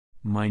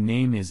My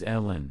name is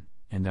Ellen,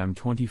 and I'm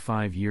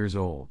 25 years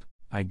old.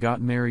 I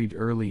got married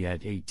early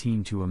at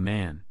 18 to a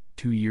man,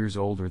 2 years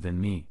older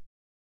than me.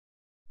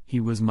 He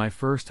was my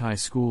first high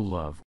school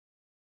love,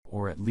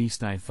 or at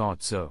least I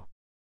thought so.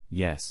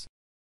 Yes.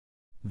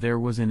 There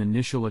was an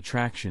initial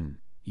attraction,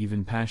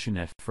 even passion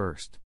at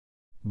first.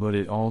 But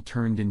it all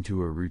turned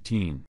into a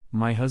routine.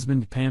 My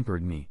husband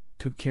pampered me,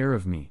 took care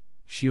of me,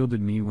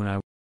 shielded me when I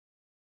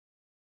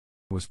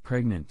was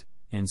pregnant,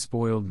 and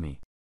spoiled me.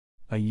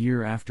 A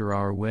year after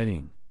our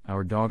wedding,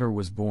 our daughter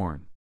was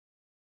born.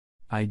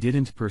 I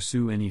didn't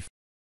pursue any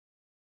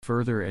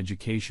further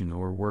education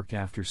or work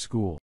after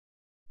school.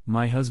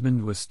 My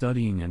husband was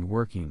studying and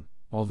working,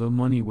 although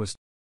money was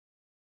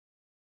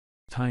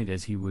tight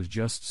as he was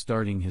just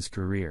starting his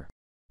career.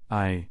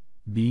 I,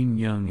 being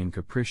young and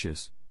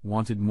capricious,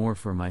 wanted more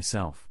for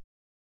myself.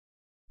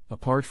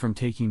 Apart from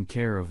taking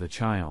care of the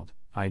child,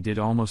 I did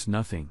almost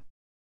nothing.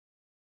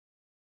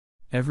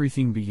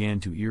 Everything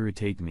began to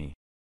irritate me.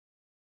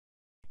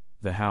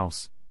 The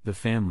house, the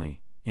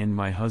family, and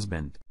my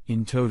husband.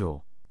 In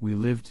total, we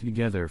lived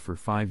together for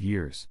 5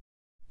 years.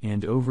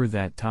 And over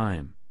that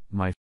time,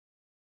 my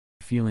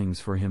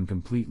feelings for him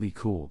completely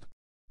cooled.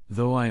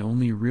 Though I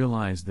only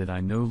realized that I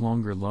no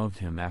longer loved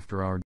him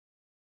after our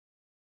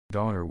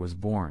daughter was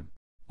born.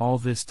 All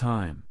this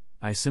time,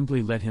 I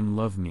simply let him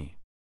love me.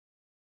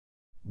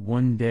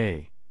 One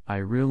day, I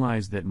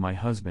realized that my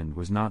husband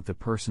was not the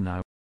person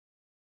I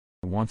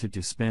wanted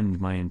to spend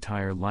my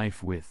entire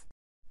life with.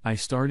 I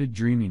started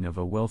dreaming of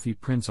a wealthy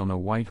prince on a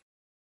white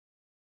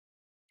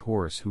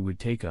horse who would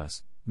take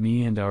us,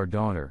 me and our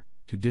daughter,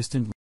 to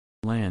distant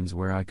lands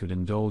where I could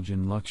indulge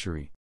in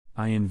luxury.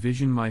 I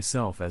envisioned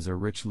myself as a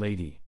rich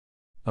lady.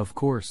 Of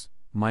course,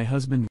 my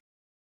husband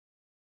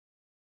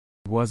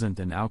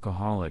wasn't an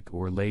alcoholic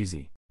or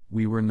lazy.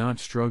 We were not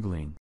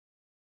struggling.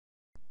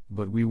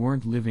 But we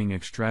weren't living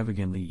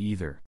extravagantly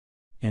either.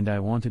 And I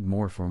wanted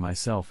more for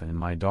myself and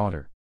my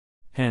daughter.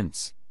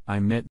 Hence, I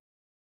met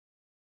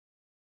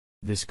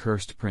this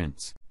cursed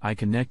prince. I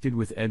connected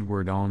with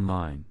Edward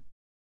online.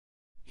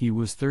 He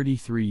was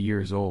 33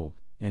 years old,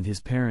 and his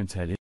parents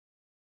had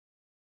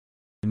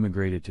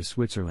immigrated to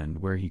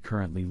Switzerland where he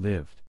currently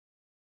lived.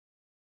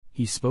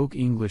 He spoke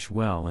English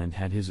well and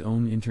had his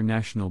own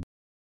international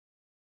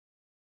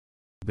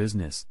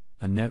business,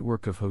 a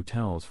network of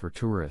hotels for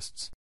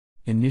tourists.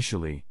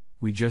 Initially,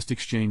 we just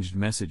exchanged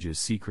messages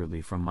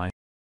secretly from my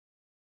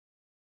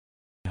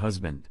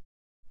husband.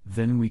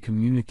 Then we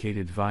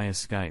communicated via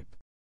Skype.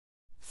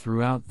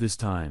 Throughout this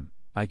time,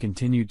 I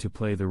continued to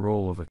play the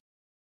role of a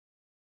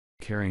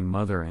caring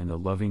mother and a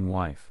loving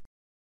wife.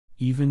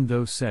 Even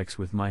though sex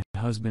with my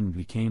husband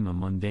became a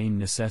mundane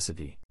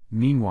necessity.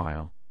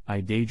 Meanwhile,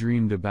 I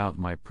daydreamed about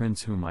my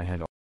prince whom I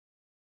had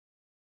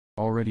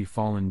already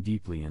fallen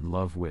deeply in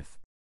love with.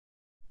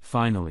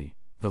 Finally,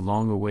 the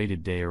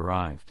long-awaited day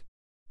arrived.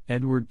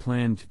 Edward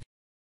planned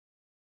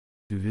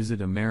to visit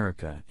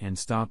America and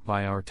stop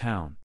by our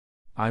town.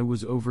 I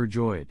was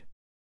overjoyed.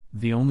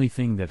 The only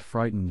thing that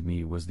frightened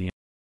me was the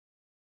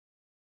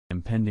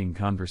impending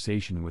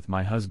conversation with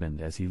my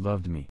husband as he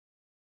loved me.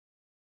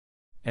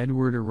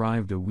 Edward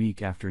arrived a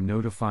week after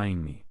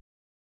notifying me.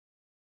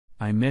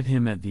 I met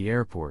him at the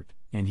airport,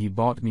 and he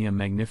bought me a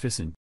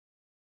magnificent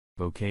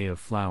bouquet of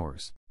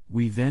flowers.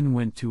 We then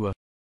went to a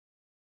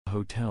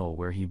hotel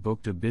where he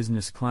booked a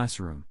business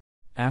class room.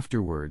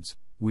 Afterwards,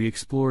 we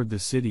explored the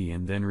city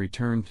and then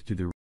returned to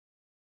the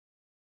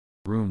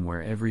room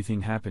where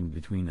everything happened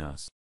between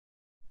us.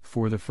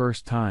 For the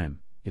first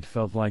time, it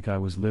felt like I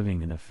was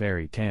living in a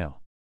fairy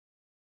tale.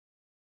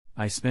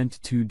 I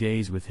spent 2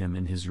 days with him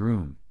in his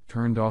room,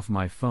 turned off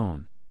my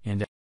phone,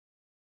 and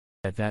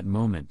at that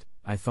moment,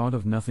 I thought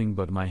of nothing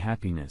but my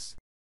happiness.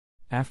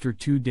 After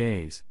 2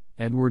 days,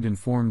 Edward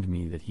informed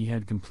me that he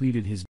had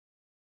completed his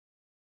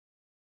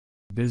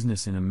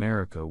business in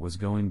America, was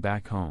going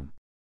back home,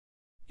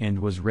 and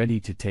was ready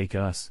to take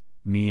us,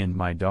 me and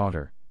my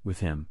daughter, with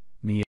him,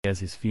 me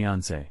as his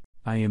fiancé.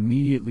 I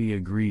immediately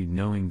agreed,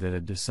 knowing that a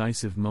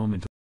decisive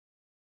moment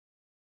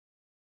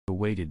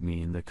awaited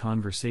me in the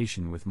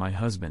conversation with my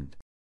husband.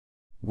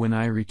 When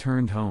I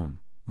returned home,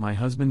 my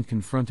husband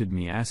confronted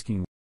me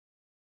asking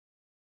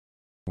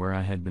where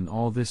I had been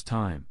all this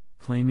time,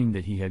 claiming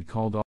that he had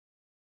called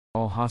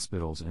all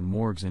hospitals and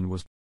morgues and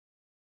was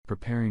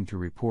preparing to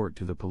report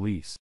to the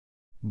police.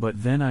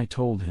 But then I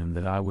told him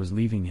that I was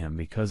leaving him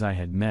because I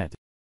had met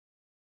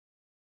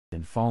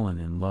and fallen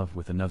in love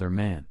with another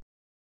man.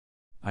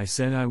 I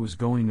said I was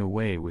going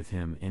away with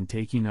him and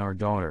taking our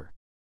daughter.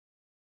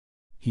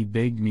 He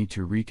begged me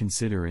to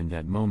reconsider. In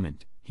that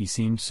moment, he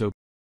seemed so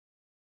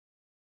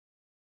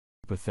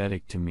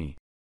pathetic to me.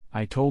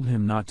 I told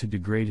him not to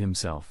degrade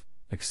himself,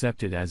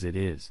 accept it as it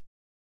is.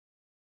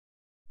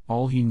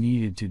 All he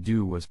needed to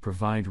do was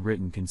provide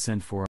written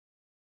consent for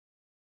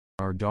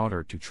our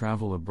daughter to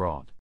travel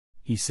abroad.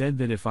 He said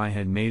that if I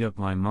had made up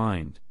my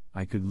mind,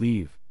 I could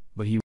leave,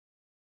 but he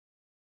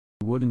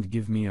wouldn't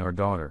give me our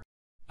daughter.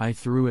 I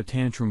threw a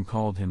tantrum,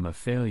 called him a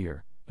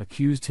failure,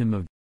 accused him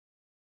of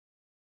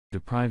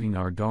depriving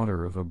our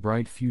daughter of a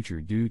bright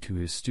future due to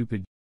his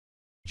stupid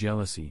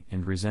jealousy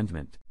and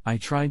resentment. I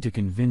tried to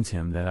convince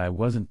him that I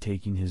wasn't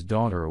taking his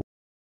daughter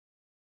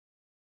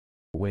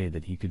away,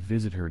 that he could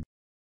visit her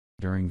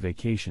during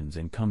vacations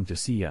and come to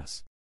see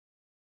us.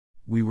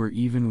 We were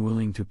even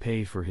willing to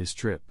pay for his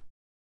trip.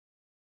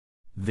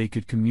 They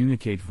could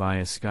communicate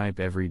via Skype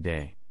every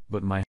day,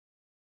 but my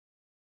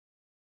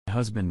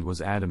husband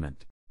was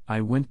adamant.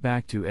 I went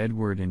back to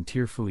Edward and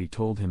tearfully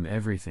told him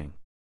everything.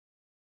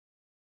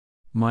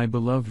 My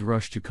beloved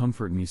rushed to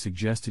comfort me,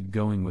 suggested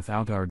going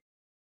without our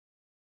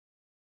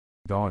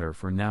daughter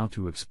for now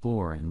to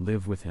explore and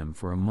live with him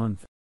for a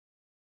month,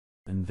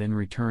 and then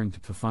return to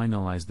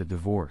finalize the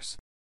divorce.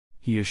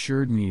 He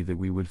assured me that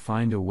we would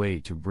find a way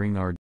to bring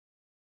our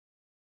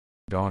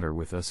daughter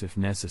with us if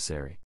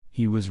necessary.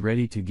 He was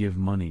ready to give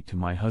money to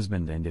my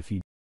husband, and if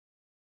he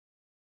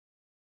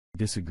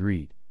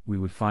disagreed, we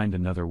would find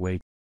another way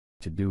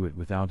to do it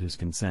without his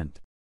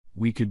consent.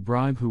 We could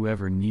bribe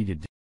whoever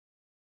needed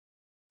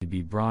to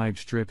be bribed,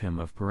 strip him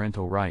of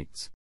parental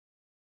rights.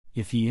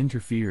 If he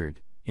interfered,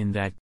 in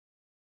that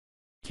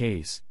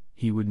case,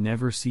 he would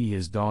never see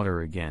his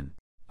daughter again.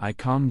 I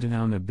calmed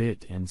down a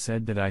bit and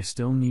said that I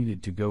still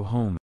needed to go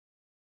home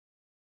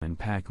and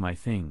pack my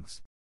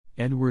things.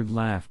 Edward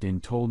laughed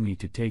and told me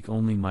to take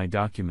only my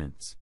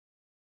documents.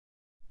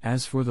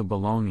 As for the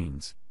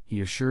belongings, he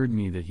assured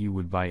me that he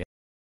would buy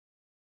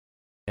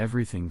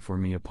everything for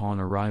me upon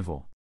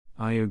arrival.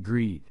 I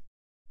agreed.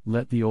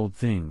 Let the old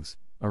things,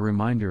 a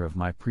reminder of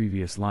my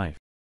previous life,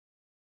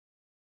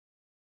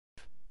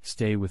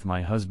 stay with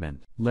my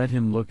husband. Let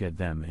him look at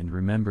them and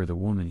remember the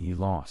woman he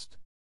lost.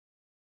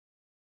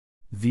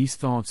 These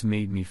thoughts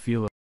made me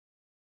feel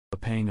a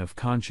pang of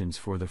conscience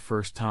for the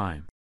first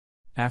time.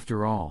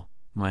 After all,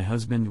 my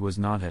husband was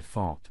not at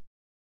fault.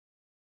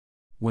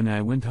 When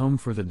I went home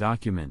for the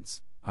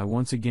documents, I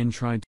once again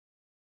tried to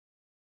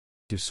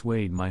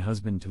dissuade my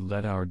husband to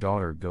let our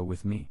daughter go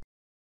with me.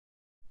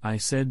 I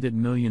said that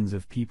millions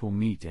of people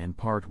meet and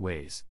part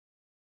ways.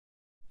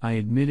 I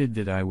admitted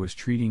that I was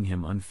treating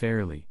him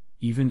unfairly,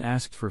 even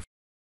asked for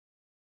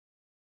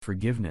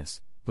forgiveness,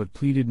 but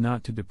pleaded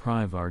not to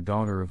deprive our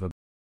daughter of a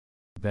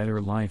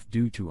better life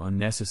due to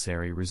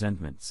unnecessary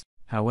resentments.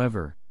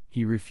 However,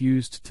 he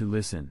refused to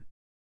listen.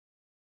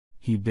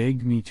 He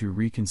begged me to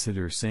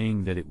reconsider,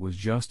 saying that it was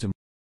just a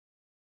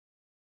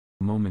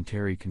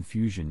momentary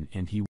confusion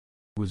and he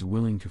was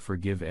willing to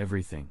forgive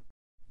everything.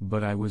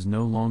 But I was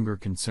no longer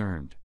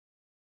concerned.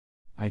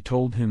 I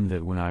told him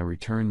that when I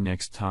returned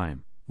next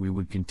time, we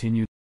would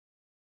continue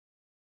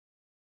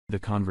the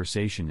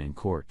conversation in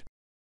court.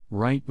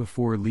 Right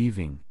before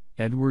leaving,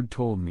 Edward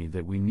told me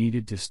that we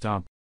needed to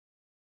stop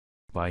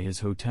by his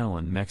hotel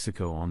in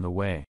Mexico on the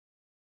way.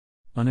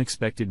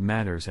 Unexpected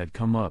matters had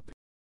come up,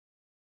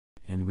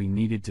 and we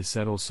needed to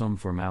settle some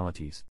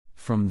formalities.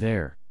 From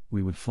there,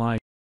 we would fly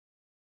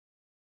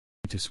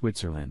to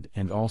Switzerland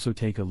and also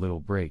take a little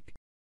break.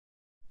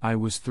 I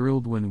was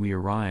thrilled when we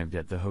arrived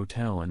at the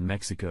hotel in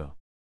Mexico.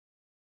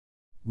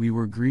 We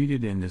were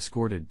greeted and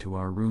escorted to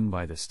our room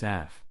by the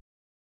staff.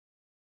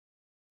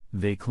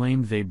 They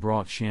claimed they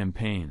brought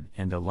champagne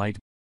and a light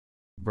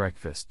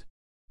breakfast.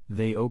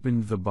 They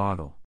opened the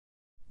bottle.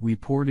 We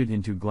poured it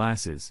into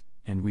glasses,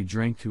 and we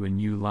drank to a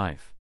new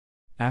life.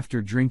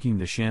 After drinking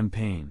the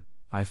champagne,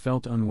 I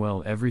felt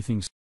unwell.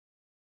 Everything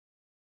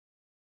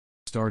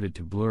started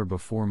to blur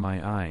before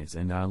my eyes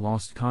and I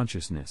lost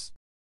consciousness.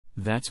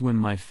 That's when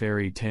my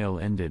fairy tale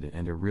ended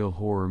and a real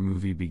horror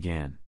movie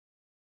began.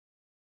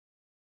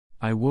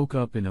 I woke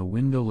up in a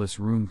windowless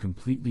room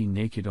completely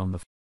naked on the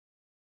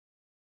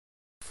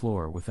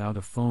floor without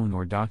a phone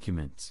or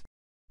documents.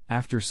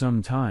 After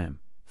some time,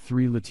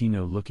 3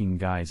 Latino-looking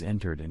guys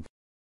entered and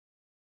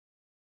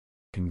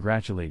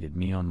congratulated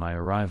me on my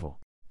arrival.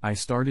 I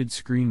started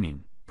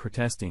screaming,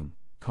 protesting,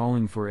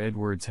 calling for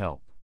Edward's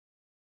help.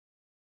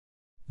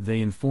 They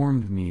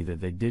informed me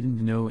that they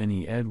didn't know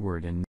any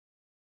Edward and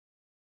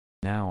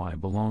now I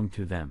belonged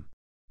to them.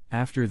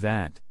 After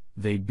that,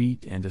 they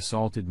beat and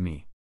assaulted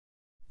me.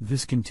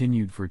 This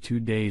continued for 2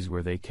 days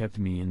where they kept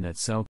me in that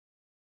cell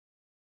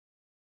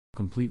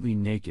completely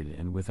naked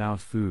and without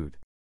food.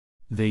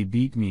 They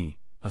beat me,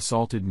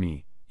 assaulted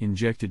me,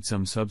 injected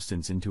some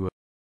substance into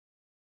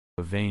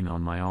a vein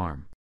on my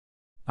arm.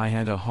 I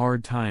had a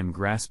hard time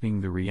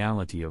grasping the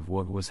reality of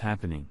what was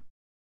happening.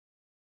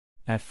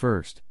 At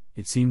first,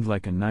 it seemed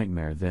like a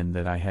nightmare, then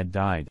that I had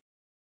died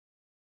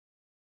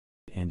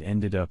and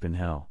ended up in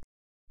hell.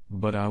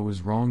 But I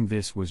was wrong.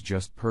 This was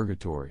just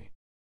purgatory.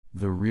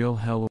 The real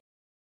hell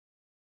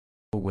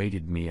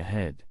awaited me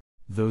ahead.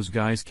 Those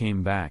guys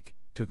came back,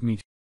 took me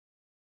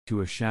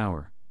to a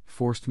shower,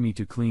 forced me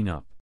to clean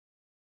up.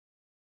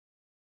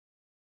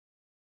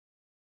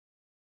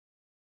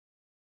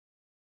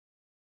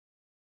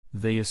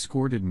 They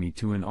escorted me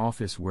to an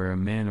office where a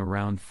man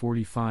around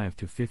 45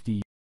 to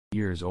 50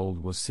 years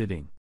old was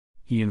sitting.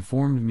 He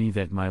informed me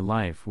that my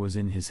life was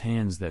in his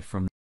hands, that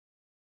from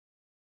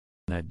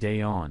that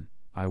day on,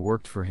 I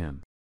worked for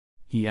him.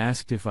 He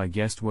asked if I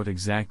guessed what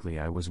exactly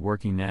I was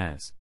working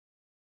as.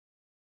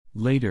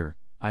 Later,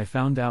 I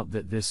found out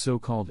that this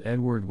so-called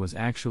Edward was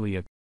actually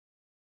a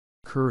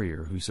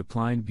courier who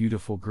supplied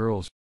beautiful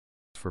girls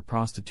for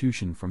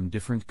prostitution from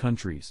different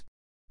countries.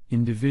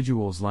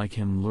 Individuals like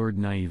him lured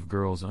naive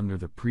girls under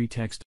the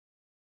pretext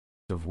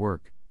of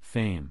work,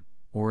 fame,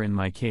 or in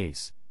my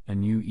case, a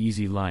new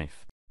easy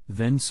life,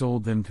 then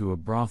sold them to a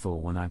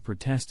brothel. When I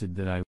protested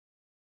that I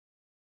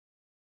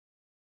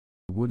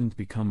wouldn't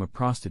become a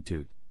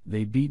prostitute,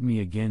 they beat me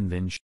again,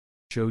 then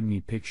showed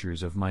me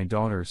pictures of my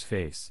daughter's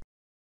face.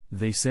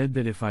 They said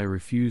that if I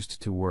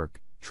refused to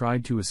work,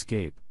 tried to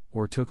escape,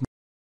 or took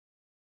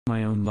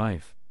my own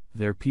life,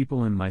 their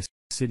people in my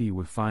city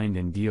would find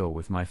and deal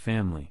with my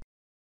family.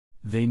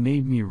 They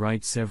made me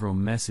write several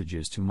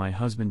messages to my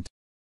husband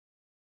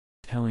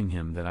telling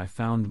him that I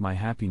found my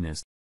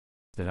happiness,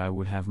 that I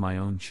would have my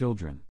own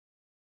children,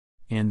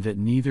 and that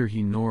neither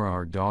he nor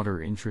our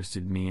daughter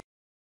interested me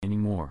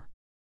anymore.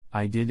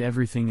 I did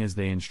everything as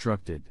they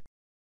instructed.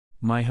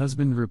 My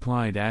husband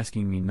replied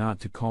asking me not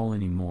to call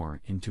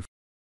anymore and to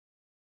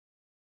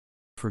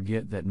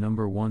forget that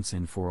number once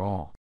and for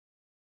all.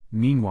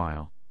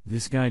 Meanwhile,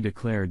 this guy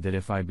declared that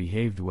if I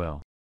behaved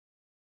well,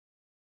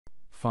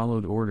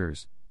 followed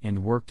orders,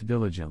 and worked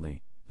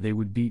diligently, they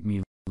would beat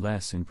me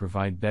less and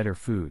provide better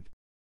food.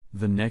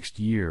 The next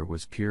year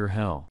was pure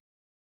hell.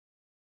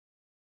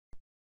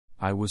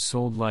 I was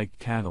sold like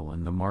cattle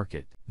in the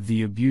market.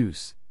 The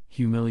abuse,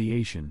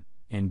 humiliation,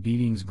 and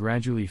beatings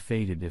gradually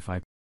faded if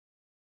I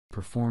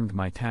performed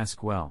my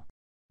task well.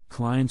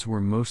 Clients were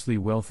mostly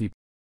wealthy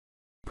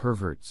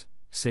perverts,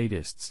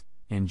 sadists,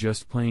 and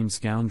just plain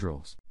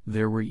scoundrels.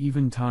 There were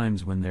even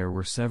times when there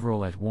were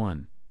several at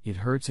one. It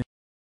hurts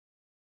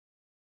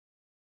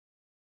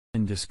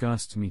and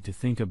disgusts me to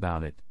think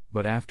about it,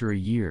 but after a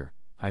year,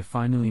 I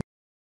finally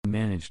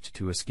managed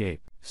to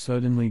escape.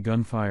 Suddenly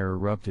gunfire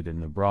erupted in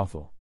the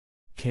brothel.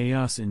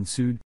 Chaos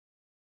ensued.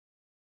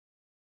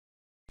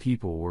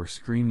 People were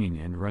screaming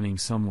and running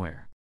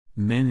somewhere.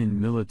 Men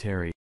in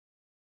military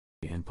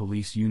and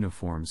police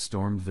uniforms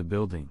stormed the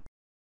building.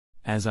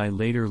 As I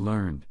later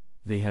learned,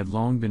 they had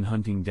long been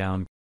hunting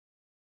down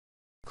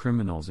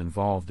criminals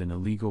involved in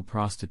illegal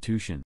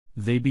prostitution.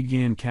 They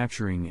began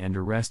capturing and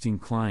arresting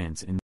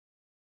clients in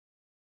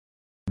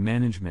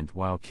management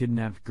while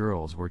kidnapped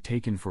girls were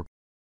taken for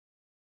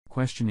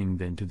questioning,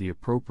 then to the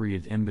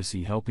appropriate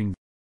embassy helping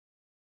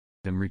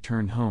them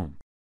return home.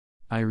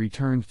 I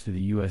returned to the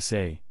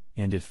USA,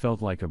 and it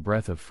felt like a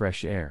breath of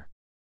fresh air.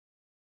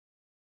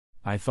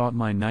 I thought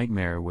my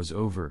nightmare was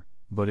over,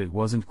 but it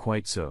wasn't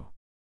quite so.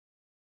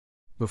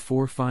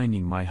 Before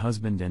finding my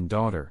husband and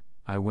daughter,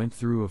 I went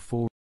through a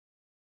full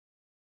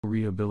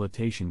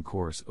rehabilitation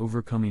course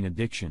overcoming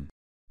addiction.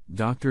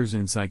 Doctors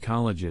and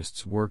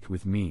psychologists worked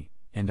with me,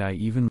 and I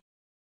even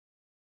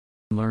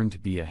learned to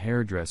be a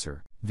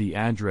hairdresser. The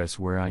address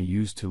where I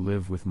used to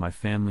live with my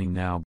family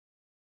now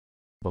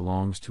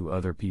belongs to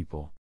other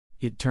people.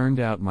 It turned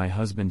out my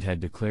husband had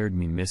declared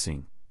me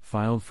missing,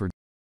 filed for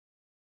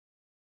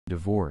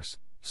divorce,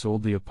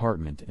 sold the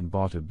apartment and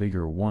bought a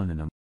bigger one in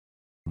a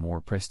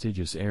more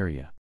prestigious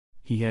area.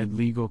 He had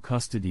legal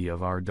custody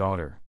of our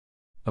daughter.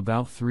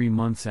 About 3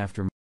 months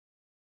after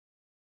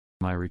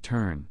my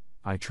return,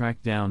 I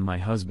tracked down my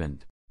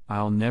husband.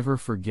 I'll never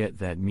forget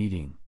that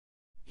meeting.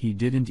 He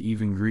didn't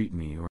even greet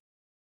me or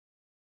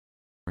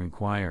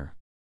inquire.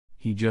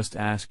 He just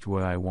asked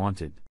what I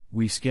wanted.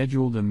 We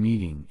scheduled a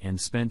meeting and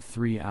spent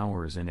 3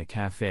 hours in a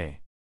cafe.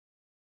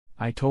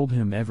 I told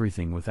him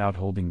everything without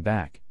holding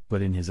back,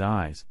 but in his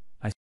eyes,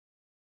 I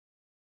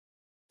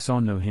saw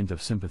no hint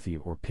of sympathy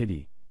or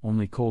pity,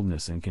 only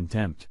coldness and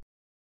contempt.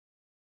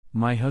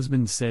 My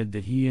husband said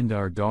that he and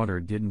our daughter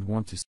didn't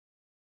want to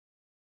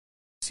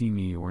see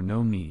me or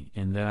know me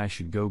and that I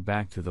should go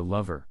back to the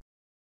lover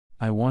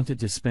I wanted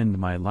to spend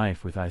my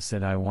life with. I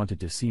said I wanted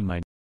to see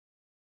my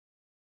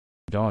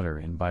daughter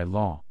and by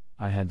law,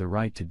 I had the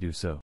right to do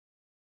so.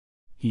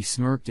 He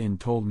smirked and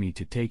told me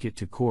to take it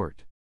to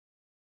court.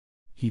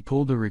 He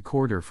pulled a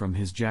recorder from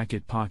his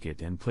jacket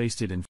pocket and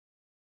placed it in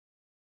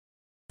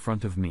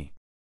front of me.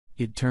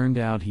 It turned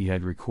out he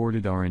had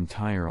recorded our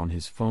entire on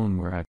his phone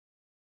where I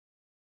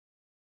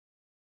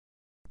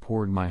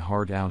poured my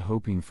heart out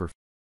hoping for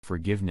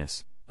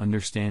forgiveness,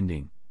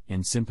 understanding,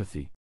 and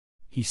sympathy.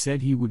 He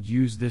said he would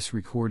use this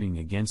recording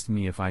against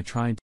me if I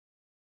tried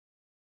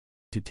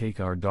to take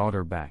our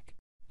daughter back.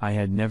 I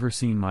had never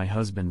seen my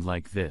husband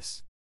like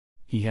this.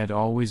 He had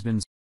always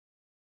been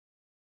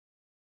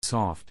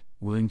soft,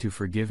 willing to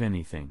forgive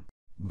anything.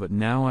 But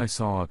now I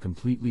saw a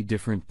completely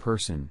different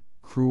person,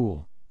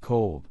 cruel,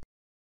 cold,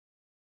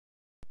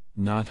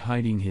 not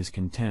hiding his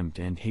contempt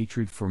and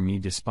hatred for me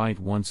despite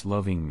once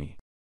loving me.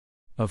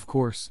 Of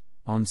course,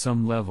 on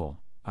some level,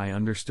 I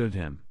understood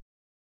him.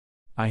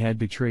 I had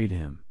betrayed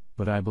him,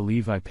 but I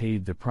believe I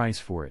paid the price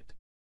for it.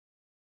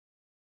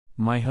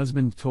 My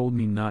husband told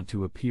me not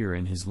to appear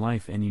in his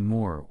life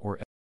anymore or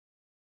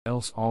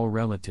else all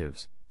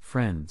relatives,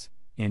 friends,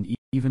 and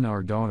even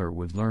our daughter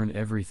would learn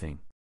everything.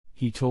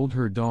 He told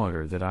her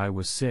daughter that I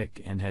was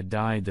sick and had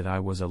died, that I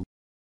was a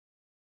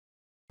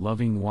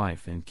loving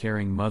wife and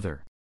caring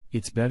mother.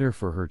 It's better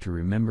for her to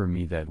remember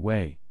me that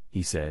way,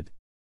 he said.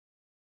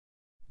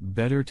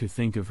 Better to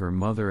think of her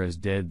mother as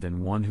dead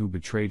than one who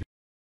betrayed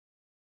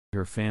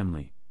her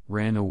family,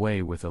 ran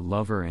away with a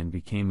lover and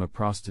became a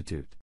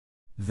prostitute.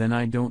 Then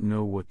I don't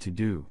know what to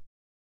do.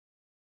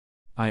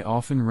 I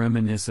often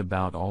reminisce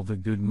about all the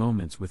good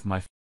moments with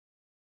my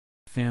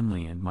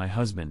family and my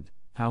husband,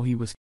 how he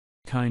was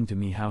kind to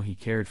me, how he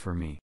cared for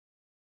me.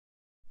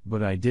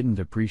 But I didn't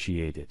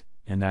appreciate it,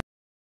 and I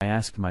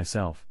asked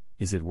myself,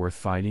 is it worth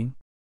fighting?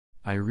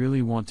 I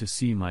really want to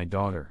see my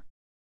daughter.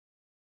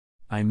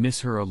 I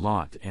miss her a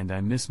lot and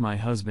I miss my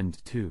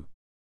husband too.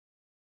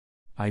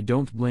 I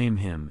don't blame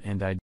him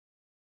and I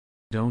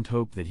don't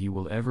hope that he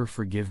will ever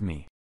forgive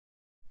me.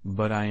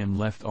 But I am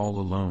left all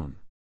alone.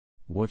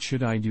 What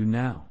should I do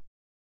now?